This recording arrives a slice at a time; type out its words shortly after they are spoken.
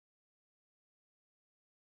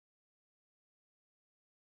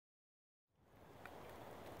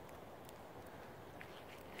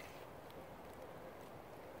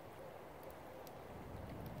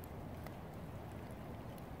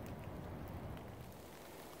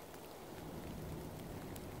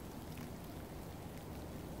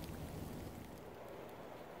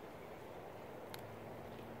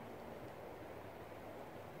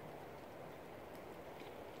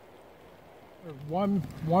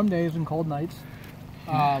warm days and cold nights,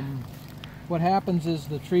 what happens is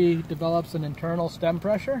the tree develops an internal stem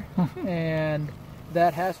pressure, and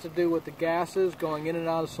that has to do with the gases going in and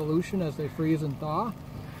out of solution as they freeze and thaw.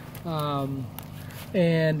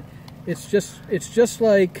 And it's just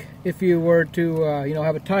like if you were to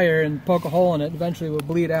have a tire and poke a hole in it, eventually it will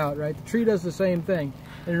bleed out, right? The tree does the same thing,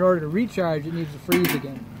 and in order to recharge, it needs to freeze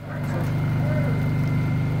again.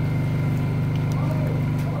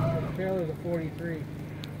 Fairly to 43.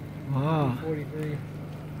 Wow. 43.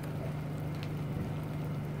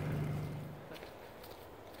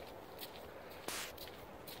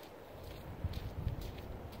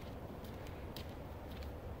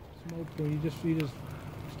 Smoke, you just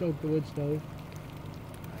stoke the wood stove.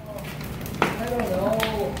 I don't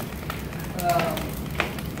know.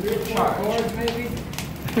 3 or 4 cords maybe.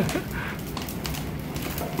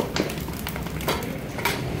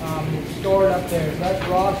 It's stored up there. So that's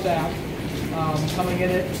raw sap coming in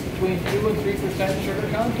at between 2 and 3% sugar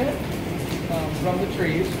content from the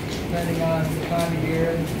trees, depending on the time of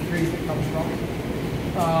year and the trees it comes from.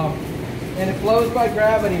 And it flows by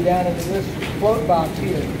gravity down into this float box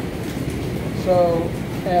here. So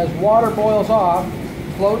as water boils off,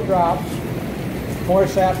 float drops, more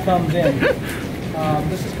sap comes in.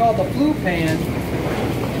 This is called the flue pan,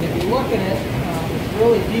 and if you look at it, it's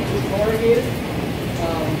really deeply corrugated.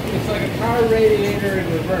 It's like a car radiator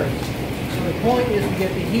in reverse. So the point is to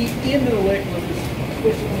get the heat into the liquid as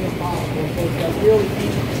efficiently as possible. So it's got really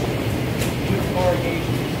deep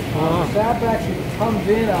corrugation. The sap actually comes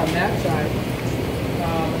in on that side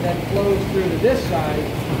and then flows through to this side.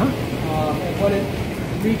 And when it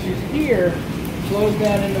reaches here, flows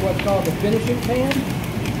down into what's called the finishing pan.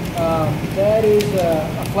 That is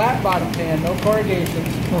a flat bottom pan, no corrugations.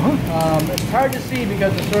 It's hard to see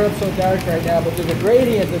because the syrup's so dark right now, but there's a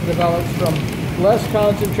gradient that develops from less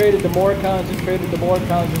concentrated to more concentrated to more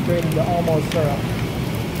concentrated to almost syrup.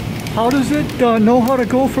 How does it know how to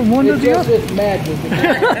go from one to the other? It's magic.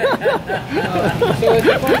 So it's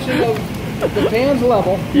a function of the pan's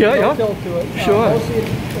level, no tilt to it. Sure. Mostly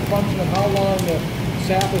it's a function of how long the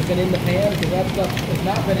sap has been in the pan, because that stuff has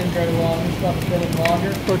not been in very long. This stuff has been in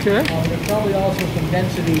longer. Okay. There's probably also some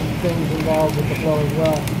density things involved with the flow as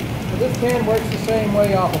well. But this pan works the same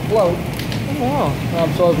way off a float. Wow.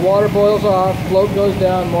 So as water boils off, float goes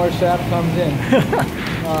down, more sap comes in.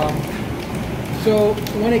 So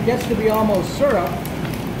when it gets to be almost syrup,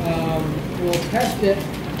 we'll test it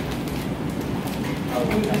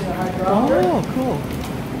using the hydrometer. Oh, cool.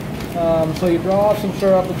 So you draw off some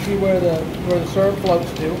syrup and see where the syrup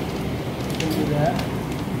floats to. You can do that.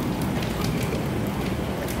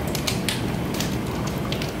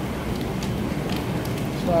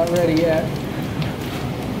 It's not ready yet.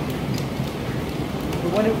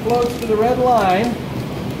 But when it floats to the red line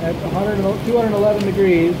at 211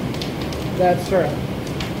 degrees, that's syrup.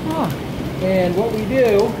 And what we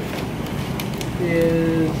do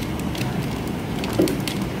is,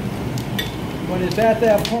 when it's at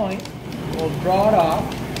that point, we'll draw it off,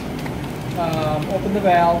 open the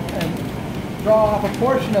valve, and draw off a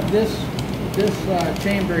portion of this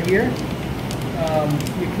chamber here.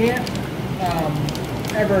 You can't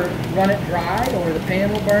ever run it dry or the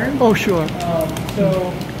pan will burn. Oh, sure.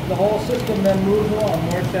 So the whole system then moves along.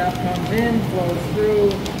 More sap comes in, flows through.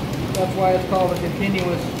 That's why it's called a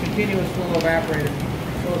continuous flow evaporator.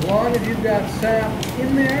 So as long as you've got sap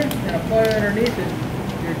in there and a fire underneath it,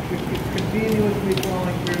 it's continuously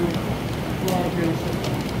flowing through the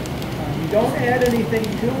system. You don't add anything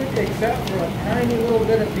to it except for a tiny little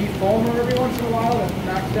bit of defoamer every once in a while that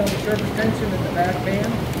knocks down the surface tension in the back pan.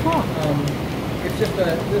 It's just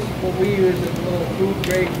what we use is a little food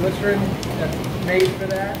grade glycerin that's made for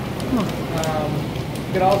that.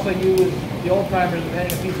 You could also use the old timers of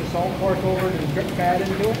adding a piece of salt pork over it and drip fat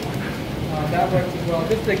into it. That works as well,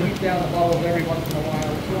 just to keep down the bubbles every once in a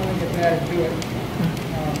while. It's only gets added to it.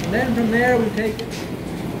 And then from there we take it.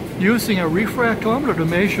 Using a refractometer to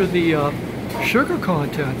measure the sugar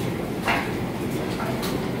content.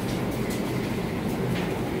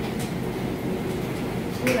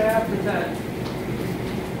 2.5%.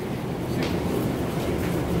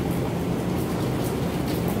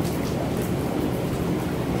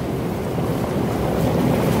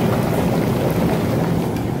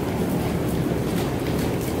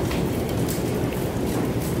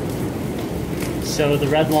 So the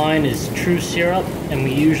red line is true syrup, and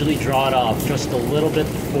we usually draw it off just a little bit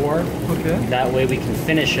before. Okay. That way we can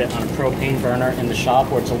finish it on a propane burner in the shop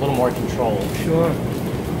where it's a little more controlled. Sure.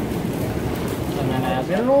 And then add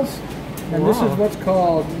minerals. And this is what's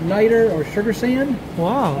called niter or sugar sand.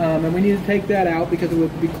 Wow. And we need to take that out because it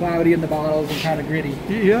would be cloudy in the bottles and kind of gritty.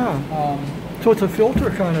 Yeah. So it's a filter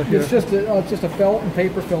kind of here. It's just a felt and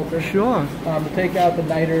paper filter. Sure. To take out the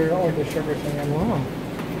niter or the sugar sand. Wow.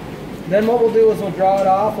 Then what we'll do is we'll draw it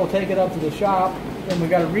off. We'll take it up to the shop, and we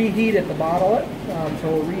got to reheat it to bottle it.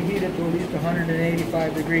 So we'll reheat it to at least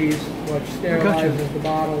 185 degrees, which sterilizes the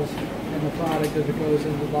bottles and the product as it goes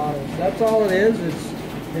into the bottles. That's all it is.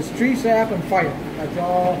 It's tree sap and fire. That's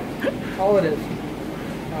all it is.